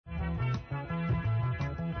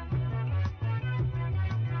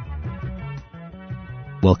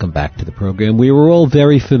Welcome back to the program. We were all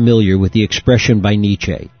very familiar with the expression by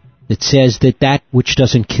Nietzsche that says that which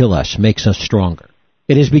doesn't kill us makes us stronger.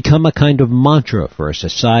 It has become a kind of mantra for a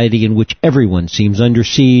society in which everyone seems under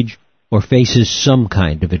siege or faces some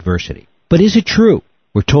kind of adversity. But is it true?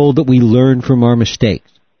 We're told that we learn from our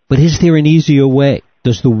mistakes. But is there an easier way?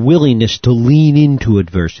 Does the willingness to lean into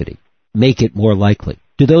adversity make it more likely?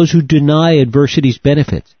 Do those who deny adversity's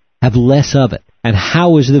benefits have less of it? And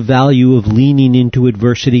how is the value of leaning into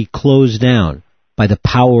adversity closed down by the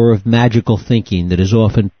power of magical thinking that is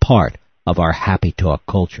often part of our happy talk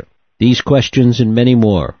culture? These questions and many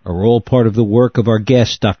more are all part of the work of our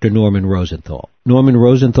guest, Dr. Norman Rosenthal. Norman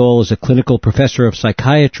Rosenthal is a clinical professor of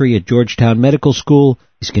psychiatry at Georgetown Medical School.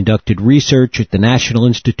 He's conducted research at the National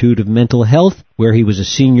Institute of Mental Health, where he was a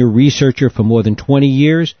senior researcher for more than 20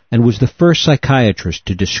 years and was the first psychiatrist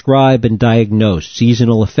to describe and diagnose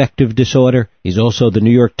seasonal affective disorder. He's also the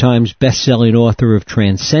New York Times best-selling author of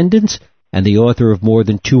Transcendence and the author of more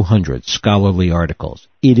than 200 scholarly articles.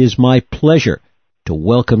 It is my pleasure to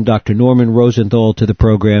welcome Dr. Norman Rosenthal to the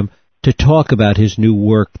program to talk about his new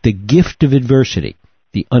work, The Gift of Adversity,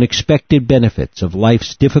 the unexpected benefits of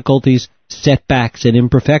life's difficulties, setbacks, and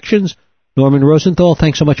imperfections. Norman Rosenthal,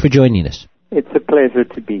 thanks so much for joining us. It's a pleasure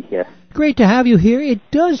to be here. Great to have you here. It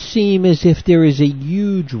does seem as if there is a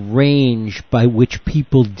huge range by which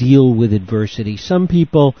people deal with adversity. Some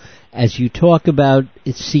people, as you talk about,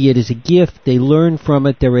 see it as a gift. They learn from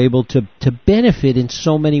it. They're able to benefit in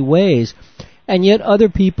so many ways. And yet other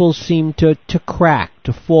people seem to crack,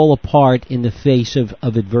 to fall apart in the face of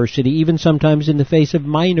adversity, even sometimes in the face of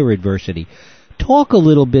minor adversity. Talk a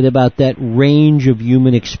little bit about that range of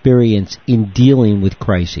human experience in dealing with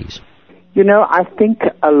crises. You know, I think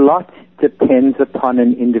a lot depends upon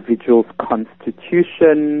an individual's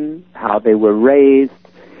constitution, how they were raised.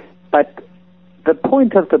 But the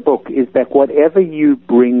point of the book is that whatever you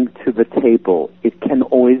bring to the table, it can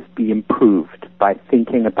always be improved by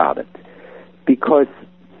thinking about it. Because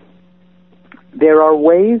there are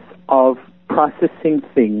ways of processing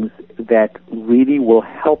things that really will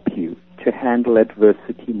help you to handle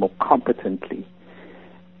adversity more competently.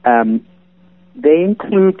 They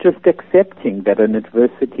include just accepting that an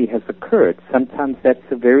adversity has occurred. Sometimes that's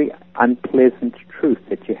a very unpleasant truth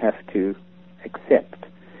that you have to accept.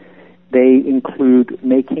 They include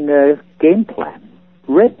making a game plan,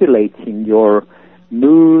 regulating your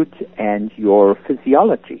mood and your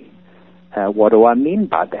physiology. What do I mean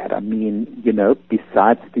by that? I mean,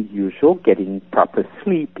 besides the usual, getting proper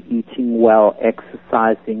sleep, eating well,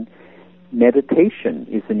 exercising, meditation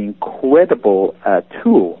is an incredible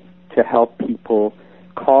tool to help people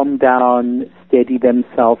calm down, steady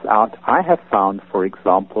themselves out. I have found, for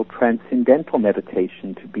example, transcendental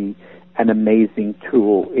meditation to be an amazing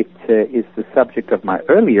tool. It is the subject of my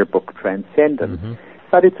earlier book, Transcendence,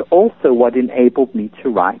 but it's also what enabled me to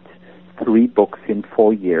write 3 books in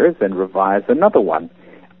 4 years and revise another one.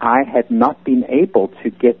 I had not been able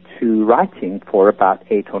to get to writing for about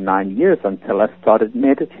 8 or 9 years until I started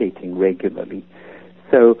meditating regularly.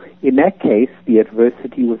 So in that case, the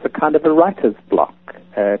adversity was a kind of a writer's block,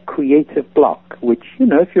 a creative block, which,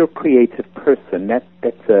 if you're a creative person,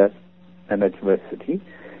 that's an adversity.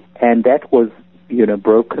 And that was,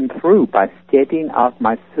 broken through by steadying out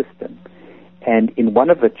my system. And in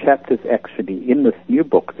one of the chapters, actually, in this new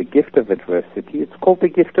book, The Gift of Adversity, it's called The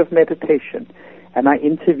Gift of Meditation. And I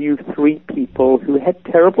interview 3 people who had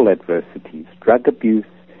terrible adversities: drug abuse,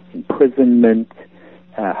 imprisonment,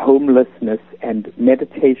 homelessness, and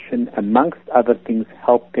meditation, amongst other things,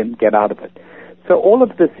 helped them get out of it. So all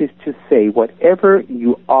of this is to say, whatever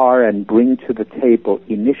you are and bring to the table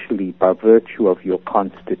initially by virtue of your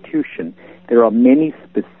constitution, there are many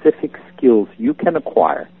specific skills you can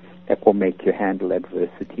acquire that will make you handle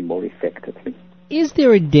adversity more effectively. Is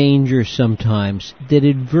there a danger sometimes that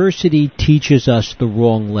adversity teaches us the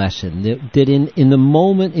wrong lesson? That in the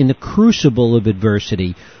moment, in the crucible of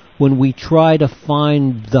adversity, when we try to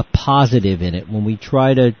find the positive in it, when we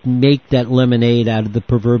try to make that lemonade out of the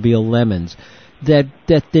proverbial lemons, that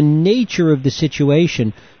the nature of the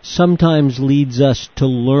situation sometimes leads us to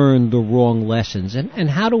learn the wrong lessons? And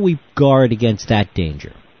how do we guard against that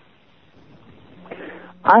danger?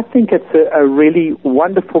 I think it's a really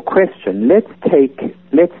wonderful question. Let's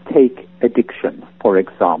take addiction, for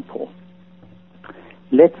example.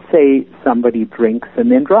 Let's say somebody drinks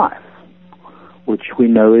and then drives, which we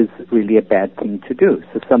know is really a bad thing to do.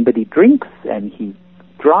 So somebody drinks and he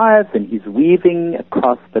drives and he's weaving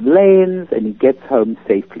across the lanes and he gets home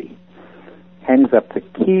safely. Hangs up the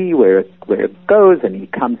key where it goes, and he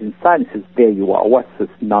comes inside and says, "There you are. What's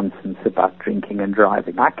this nonsense about drinking and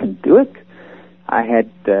driving? I can do it. I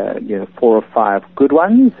had 4 or 5 good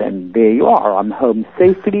ones, and there you are. I'm home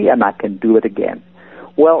safely, and I can do it again.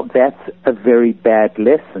 Well, that's a very bad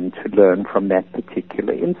lesson to learn from that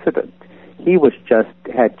particular incident. He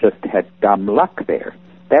had dumb luck there.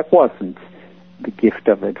 That wasn't the gift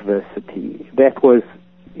of adversity. That was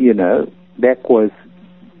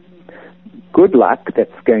good luck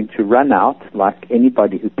that's going to run out like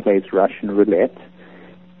anybody who plays Russian roulette,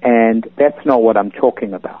 and that's not what I'm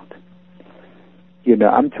talking about.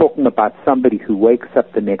 I'm talking about somebody who wakes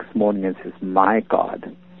up the next morning and says, my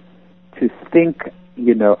God, to think,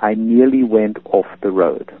 I nearly went off the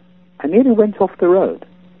road.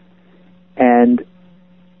 And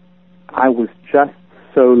I was just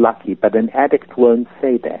so lucky, but an addict won't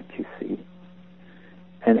say that, you see.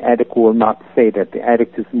 An addict will not say that. The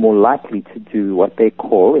addict is more likely to do what they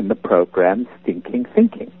call in the program stinking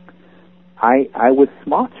thinking. I was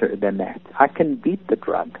smarter than that. I can beat the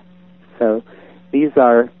drug. So these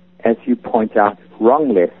are, as you point out,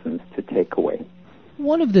 wrong lessons to take away.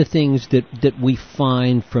 One of the things that we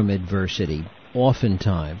find from adversity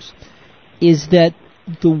oftentimes is that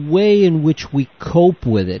the way in which we cope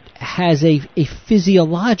with it has a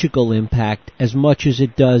physiological impact as much as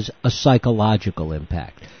it does a psychological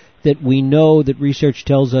impact. That we know that research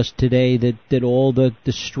tells us today that all the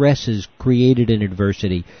stresses created in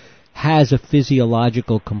adversity has a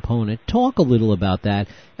physiological component. Talk a little about that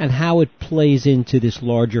and how it plays into this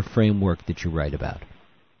larger framework that you write about.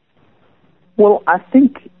 Well, I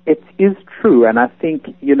think it is true, and I think,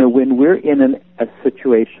 when we're in a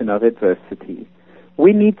situation of adversity,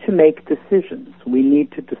 we need to make decisions. We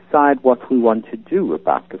need to decide what we want to do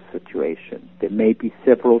about the situation. There may be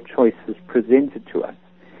several choices presented to us.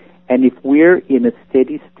 And if we're in a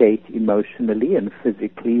steady state emotionally and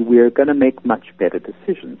physically, we're going to make much better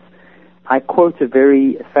decisions. I quote a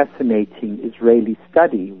very fascinating Israeli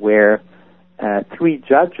study where 3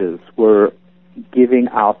 judges were giving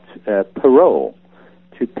out parole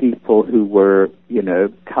to people who were,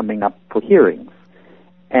 coming up for hearings.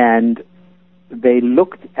 And they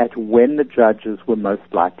looked at when the judges were most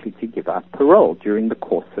likely to give out parole during the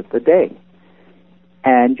course of the day.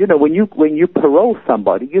 And, when you parole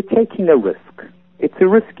somebody, you're taking a risk. It's a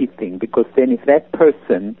risky thing because then if that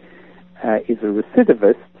person is a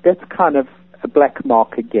recidivist, that's kind of a black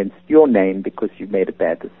mark against your name because you made a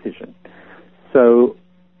bad decision. So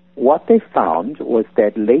what they found was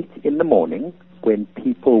that late in the morning, when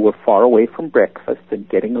people were far away from breakfast and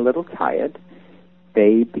getting a little tired,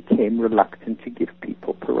 they became reluctant to give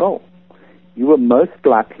people parole. You were most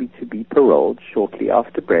likely to be paroled shortly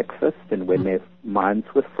after breakfast and when their minds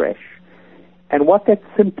were fresh. And what that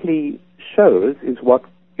simply shows is what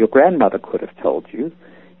your grandmother could have told you,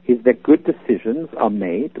 is that good decisions are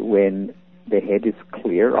made when the head is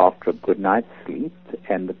clear after a good night's sleep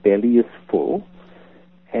and the belly is full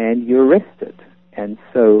and you're rested. And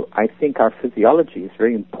so I think our physiology is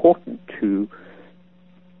very important to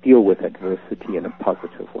deal with adversity in a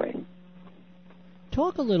positive way.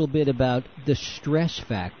 Talk a little bit about the stress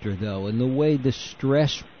factor, though, and the way the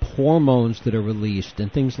stress hormones that are released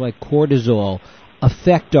and things like cortisol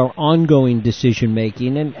affect our ongoing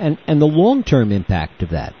decision-making and the long-term impact of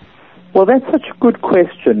that. Well, that's such a good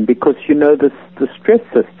question because, the stress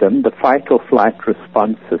system, the fight-or-flight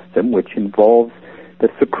response system, which involves the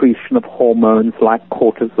secretion of hormones like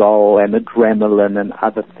cortisol and adrenaline and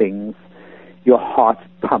other things, your heart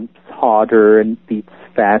pumps harder and beats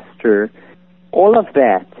faster. All of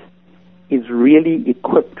that is really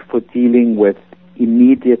equipped for dealing with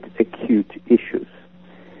immediate acute issues.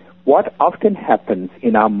 What often happens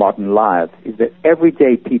in our modern lives is that every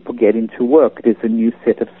day people get into work, there's a new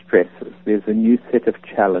set of stresses, there's a new set of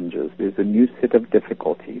challenges, there's a new set of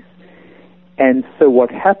difficulties. And so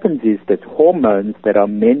what happens is that hormones that are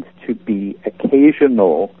meant to be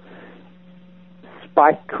occasional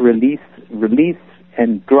spike, release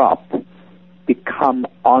and drop become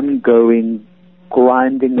ongoing,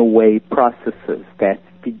 grinding away processes that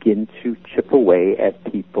begin to chip away at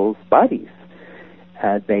people's bodies.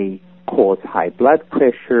 They cause high blood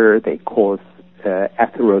pressure, they cause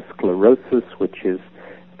atherosclerosis, which is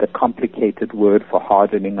the complicated word for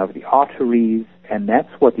hardening of the arteries, and that's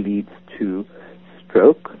what leads to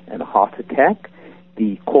stroke and heart attack.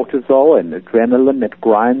 The cortisol and adrenaline that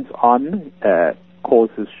grinds on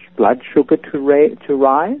causes blood sugar to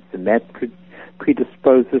rise, and that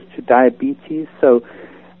predisposes to diabetes. So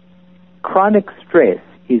chronic stress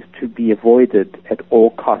is to be avoided at all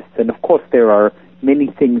costs. And of course there are many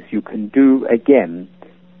things you can do. Again,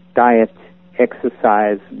 diet,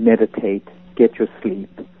 exercise, meditate, get your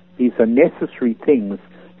sleep. These are necessary things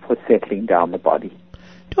for settling down the body.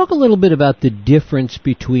 Talk a little bit about the difference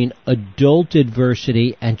between adult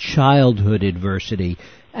adversity and childhood adversity,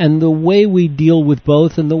 and the way we deal with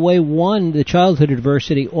both, and the way, the childhood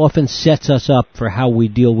adversity often sets us up for how we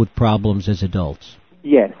deal with problems as adults.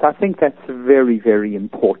 Yes, I think that's very, very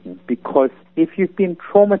important, because if you've been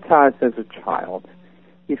traumatized as a child,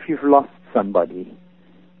 if you've lost somebody,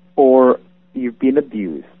 or you've been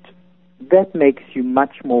abused, that makes you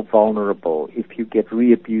much more vulnerable. If you get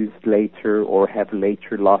re-abused later or have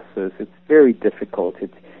later losses, it's very difficult.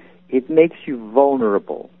 It makes you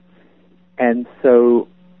vulnerable. And so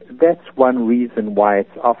that's one reason why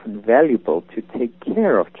it's often valuable to take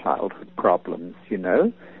care of childhood problems,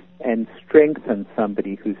 and strengthen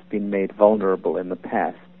somebody who's been made vulnerable in the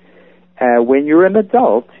past. When you're an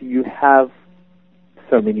adult, you have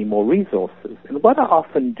so many more resources. And what I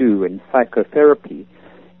often do in psychotherapy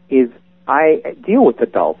is I deal with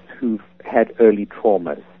adults who've had early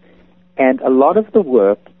traumas. And a lot of the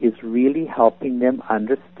work is really helping them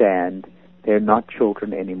understand they're not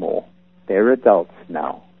children anymore. They're adults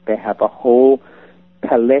now. They have a whole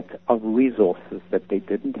palette of resources that they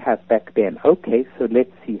didn't have back then. Okay, so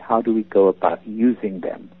let's see, how do we go about using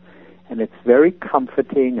them? And it's very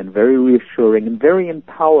comforting and very reassuring and very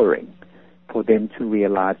empowering for them to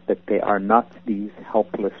realize that they are not these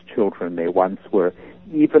helpless children they once were,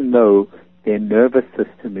 even though their nervous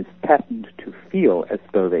system is patterned to feel as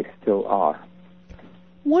though they still are.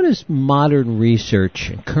 What does modern research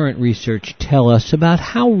and current research tell us about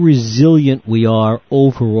how resilient we are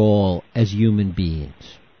overall as human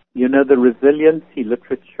beings? The resiliency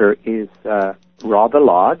literature is rather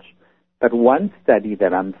large, but one study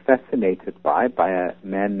that I'm fascinated by a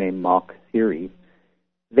man named Mark Seary,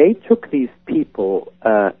 they took these people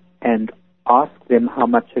and asked them how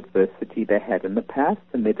much adversity they had in the past,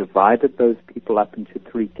 and they divided those people up into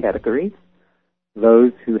three categories.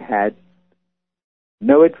 Those who had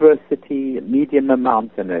no adversity, a medium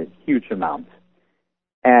amount, and a huge amount.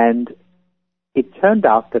 And it turned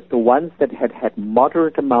out that the ones that had had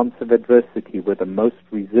moderate amounts of adversity were the most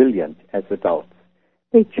resilient as adults.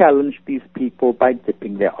 They challenged these people by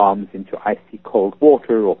dipping their arms into icy cold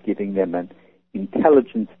water or giving them an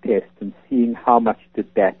intelligence test and seeing how much did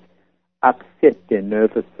that upset their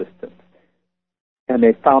nervous systems. And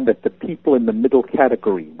they found that the people in the middle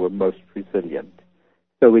category were most resilient.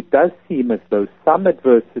 So it does seem as though some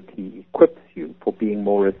adversity equips you for being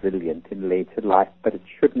more resilient in later life, but it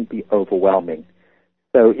shouldn't be overwhelming.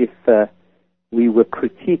 So if we were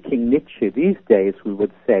critiquing Nietzsche these days, we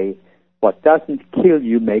would say, what doesn't kill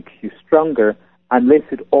you makes you stronger unless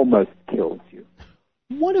it almost kills you.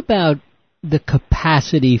 What about the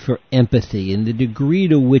capacity for empathy and the degree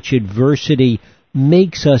to which adversity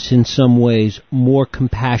makes us in some ways more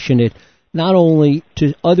compassionate, not only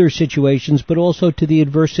to other situations, but also to the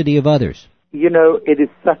adversity of others? It is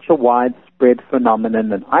such a widespread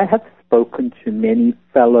phenomenon, and I have spoken to many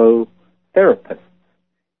fellow therapists,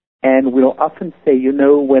 and we'll often say,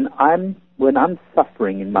 when I'm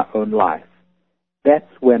suffering in my own life, that's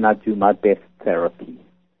when I do my best therapy.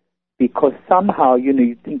 Because somehow,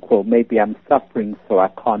 you think, well, maybe I'm suffering, so I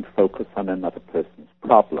can't focus on another person's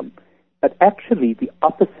problem. But actually, the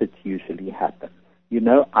opposite usually happens.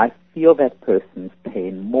 I feel that person's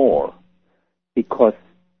pain more because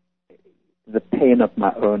the pain of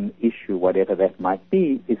my own issue, whatever that might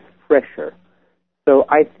be, is fresher. So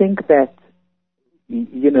I think that,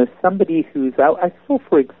 somebody I saw,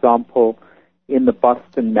 for example, in the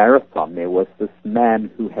Boston Marathon, there was this man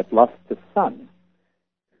who had lost a son,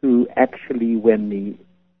 who actually, when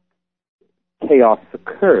the chaos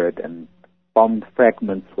occurred and bomb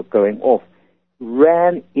fragments were going off,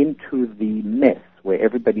 ran into the mess where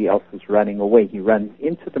everybody else was running away. He runs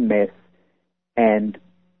into the mess and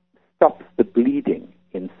stops the bleeding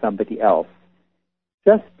in somebody else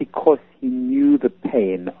just because he knew the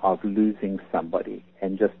pain of losing somebody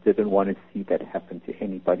and just didn't want to see that happen to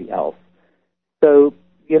anybody else. So,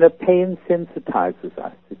 pain sensitizes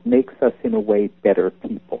us. It makes us, in a way, better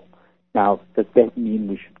people. Now, does that mean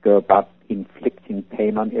we should go about inflicting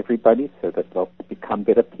pain on everybody so that they'll become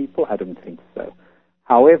better people? I don't think so.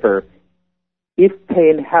 However, if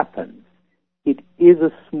pain happens, it is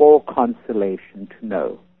a small consolation to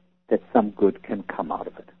know that some good can come out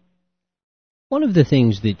of it. One of the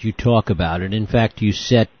things that you talk about, and in fact you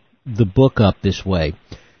set the book up this way,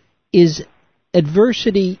 is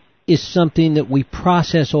adversity is something that we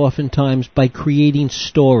process oftentimes by creating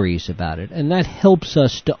stories about it, and that helps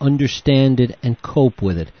us to understand it and cope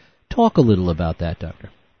with it. Talk a little about that,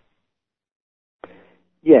 Doctor.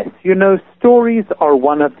 Yes, stories are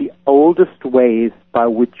one of the oldest ways by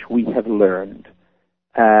which we have learned.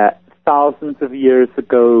 thousands of years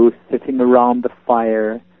ago, sitting around the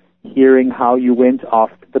fire, hearing how you went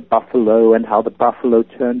after the buffalo and how the buffalo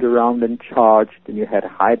turned around and charged, and you had to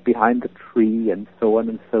hide behind the tree and so on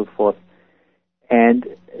and so forth. And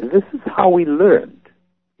this is how we learned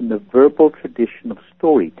in the verbal tradition of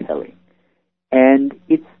storytelling. And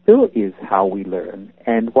it still is how we learn.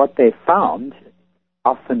 And what they found,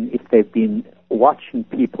 often if they've been watching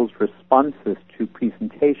people's responses to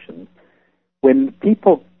presentations, when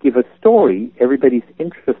people give a story, everybody's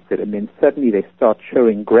interested, and then suddenly they start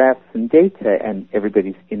showing graphs and data, and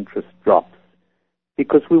everybody's interest drops.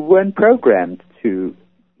 Because we weren't programmed to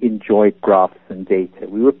enjoy graphs and data.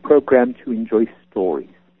 We were programmed to enjoy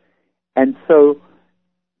stories. And so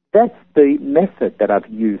that's the method that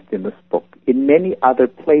I've used in this book. In many other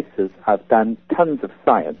places, I've done tons of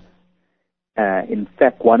science. In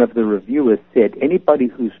fact, one of the reviewers said anybody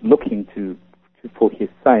who's looking for his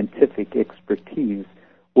scientific expertise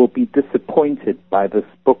will be disappointed by this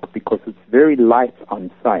book because it's very light on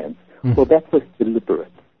science. Mm. Well, that was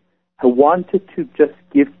deliberate. I wanted to just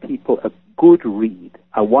give people a good read.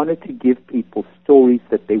 I wanted to give people stories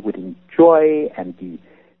that they would enjoy, and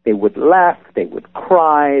they would laugh, they would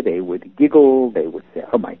cry, they would giggle, they would say,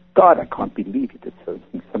 oh my God, I can't believe you did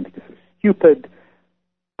something so stupid.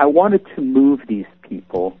 I wanted to move these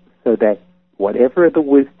people so that whatever the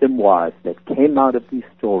wisdom was that came out of these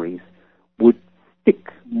stories would stick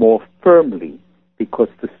more firmly because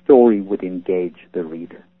the story would engage the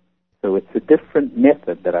reader. So it's a different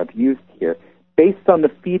method that I've used here based on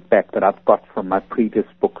the feedback that I've got from my previous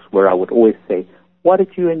books, where I would always say, what did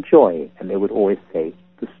you enjoy? And they would always say,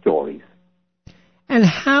 the stories. And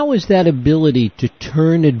how is that ability to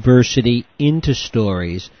turn adversity into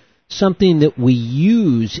stories something that we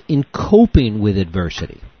use in coping with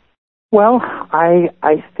adversity? Well,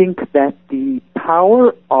 I think that the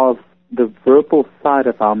power of the verbal side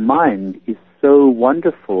of our mind is so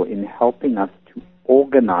wonderful in helping us to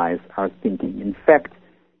organize our thinking. In fact,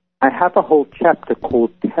 I have a whole chapter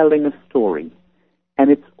called Telling a Story,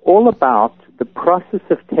 and it's all about the process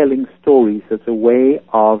of telling stories as a way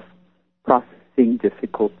of processing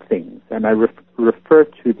difficult things. And I refer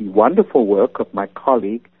to the wonderful work of my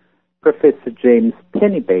colleague, Professor James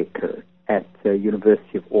Pennebaker at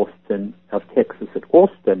University of Texas at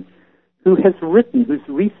Austin, who's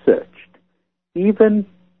researched even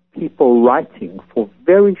people writing for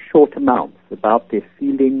very short amounts about their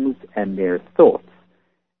feelings and their thoughts.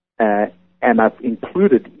 And I've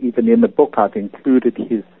included, even in the book, I've included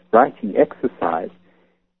his writing exercise.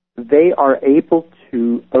 They are able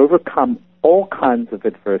to overcome all kinds of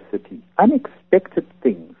adversity, unexpected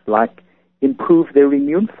things like improve their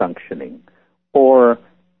immune functioning or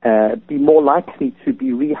be more likely to be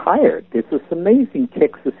rehired. There's this amazing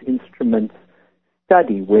Texas Instruments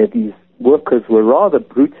study where these workers were rather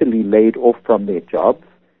brutally laid off from their jobs,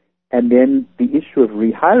 and then the issue of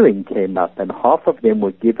rehiring came up, and half of them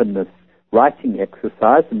were given this writing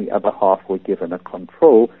exercise and the other half were given a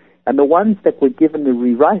control. And the ones that were given the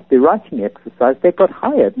writing exercise, they got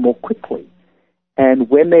hired more quickly. And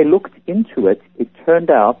when they looked into it, it turned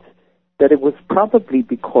out that it was probably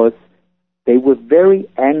because they were very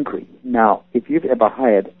angry. Now, if you've ever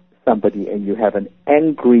hired somebody and you have an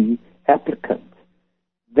angry applicant,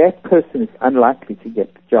 that person is unlikely to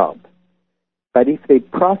get the job. But if they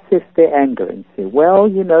process their anger and say, well,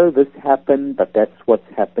 you know, this happened, but that's what's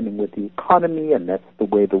happening with the economy, and that's the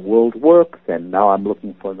way the world works, and now I'm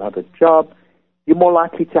looking for another job, you're more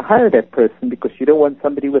likely to hire that person because you don't want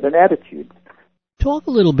somebody with an attitude. Talk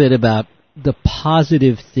a little bit about the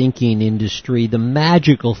positive thinking industry, the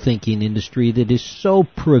magical thinking industry that is so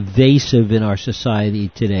pervasive in our society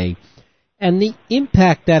today, and the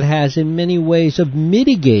impact that has in many ways of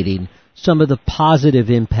mitigating some of the positive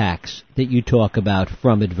impacts that you talk about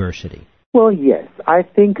from adversity. Well, yes. I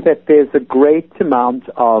think that there's a great amount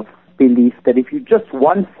of belief that if you just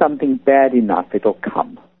want something bad enough, it'll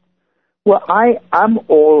come. Well, I'm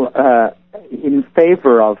all in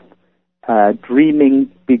favor of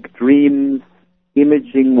dreaming big dreams,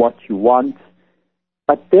 imaging what you want.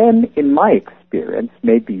 But then, in my experience,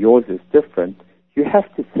 maybe yours is different, you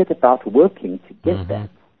have to set about working to get that.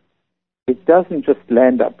 It doesn't just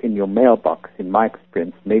land up in your mailbox, in my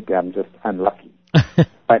experience. Maybe I'm just unlucky.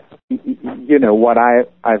 But, you know, what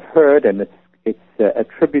I've heard, and it's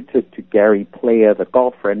attributed to Gary Player, the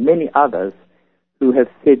golfer, and many others who have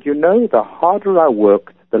said, you know, the harder I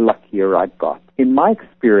worked, the luckier I got. In my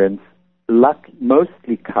experience, luck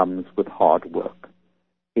mostly comes with hard work.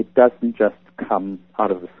 It doesn't just come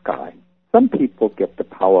out of the sky. Some people get the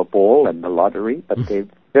Powerball and the lottery, but they're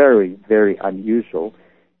very, very unusual.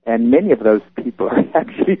 And many of those people are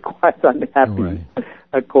actually quite unhappy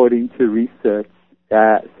according to research.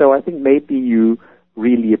 So I think maybe you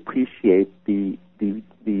really appreciate the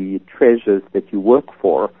treasures that you work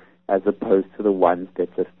for as opposed to the ones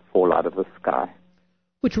that just fall out of the sky.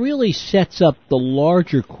 Which really sets up the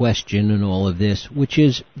larger question in all of this, which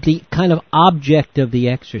is the kind of object of the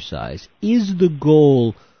exercise. Is the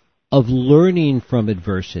goal of learning from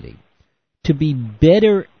adversity to be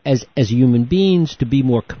better as human beings, to be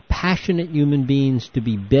more compassionate human beings, to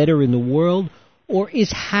be better in the world? Or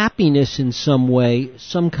is happiness in some way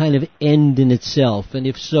some kind of end in itself? And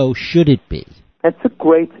if so, should it be? That's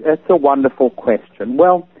a wonderful question.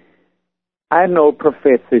 Well, I know a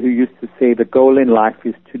professor who used to say the goal in life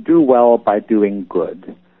is to do well by doing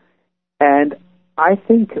good. And I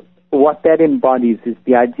think what that embodies is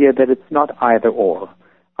the idea that it's not either or.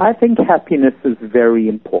 I think happiness is very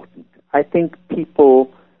important. I think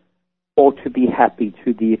people ought to be happy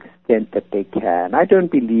to the extent that they can. I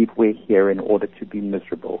don't believe we're here in order to be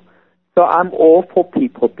miserable. So I'm all for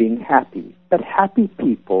people being happy. But happy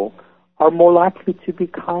people are more likely to be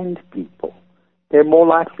kind people. They're more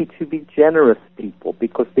likely to be generous people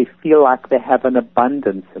because they feel like they have an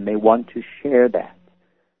abundance and they want to share that.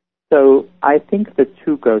 So I think the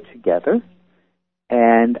two go together.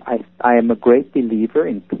 And I am a great believer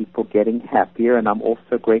in people getting happier, and I'm also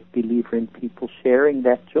a great believer in people sharing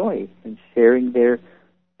that joy and sharing their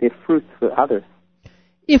fruits with others.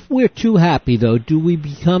 If we're too happy, though, do we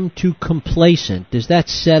become too complacent? Does that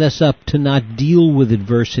set us up to not deal with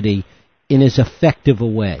adversity in as effective a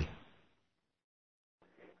way?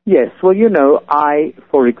 Yes. Well, I,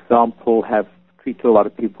 for example, have treated a lot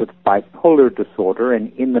of people with bipolar disorder,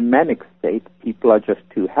 and in the manic state, people are just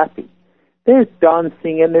too happy. There's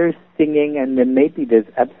dancing and there's singing, and then maybe there's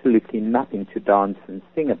absolutely nothing to dance and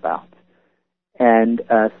sing about. And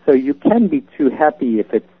so you can be too happy if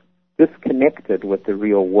it's disconnected with the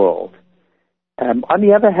real world. On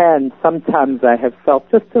the other hand, sometimes I have felt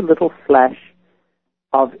just a little flash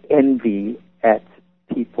of envy at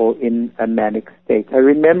people in a manic state. I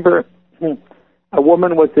remember a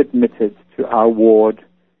woman was admitted to our ward,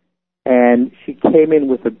 and she came in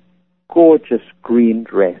with a gorgeous green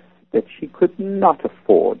dress that she could not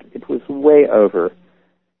afford. It was way over.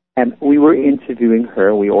 And we were interviewing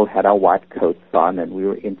her. We all had our white coats on, and we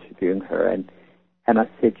were interviewing her. And I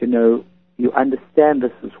said, you understand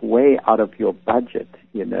this is way out of your budget,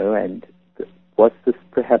 and was this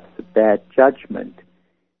perhaps a bad judgment?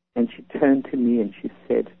 And she turned to me and she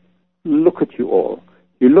said, look at you all.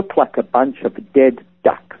 You look like a bunch of dead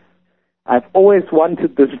ducks. I've always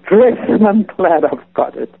wanted this dress, and I'm glad I've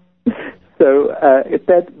got it. So at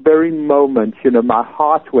that very moment, my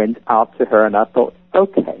heart went out to her, and I thought,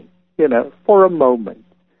 okay, for a moment,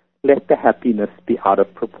 let the happiness be out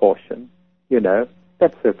of proportion.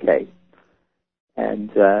 That's okay.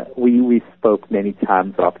 And we spoke many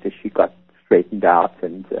times after she got straightened out,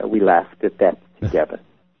 and we laughed at that together.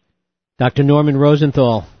 Dr. Norman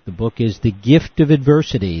Rosenthal, the book is The Gift of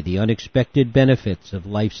Adversity, The Unexpected Benefits of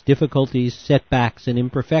Life's Difficulties, Setbacks, and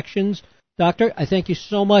Imperfections. Doctor, I thank you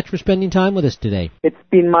so much for spending time with us today. It's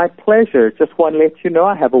been my pleasure. Just want to let you know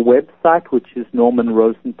I have a website, which is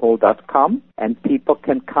normanrosenthal.com, and people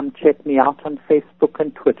can come check me out on Facebook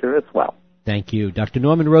and Twitter as well. Thank you. Dr.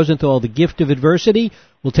 Norman Rosenthal, The Gift of Adversity.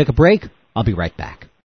 We'll take a break. I'll be right back.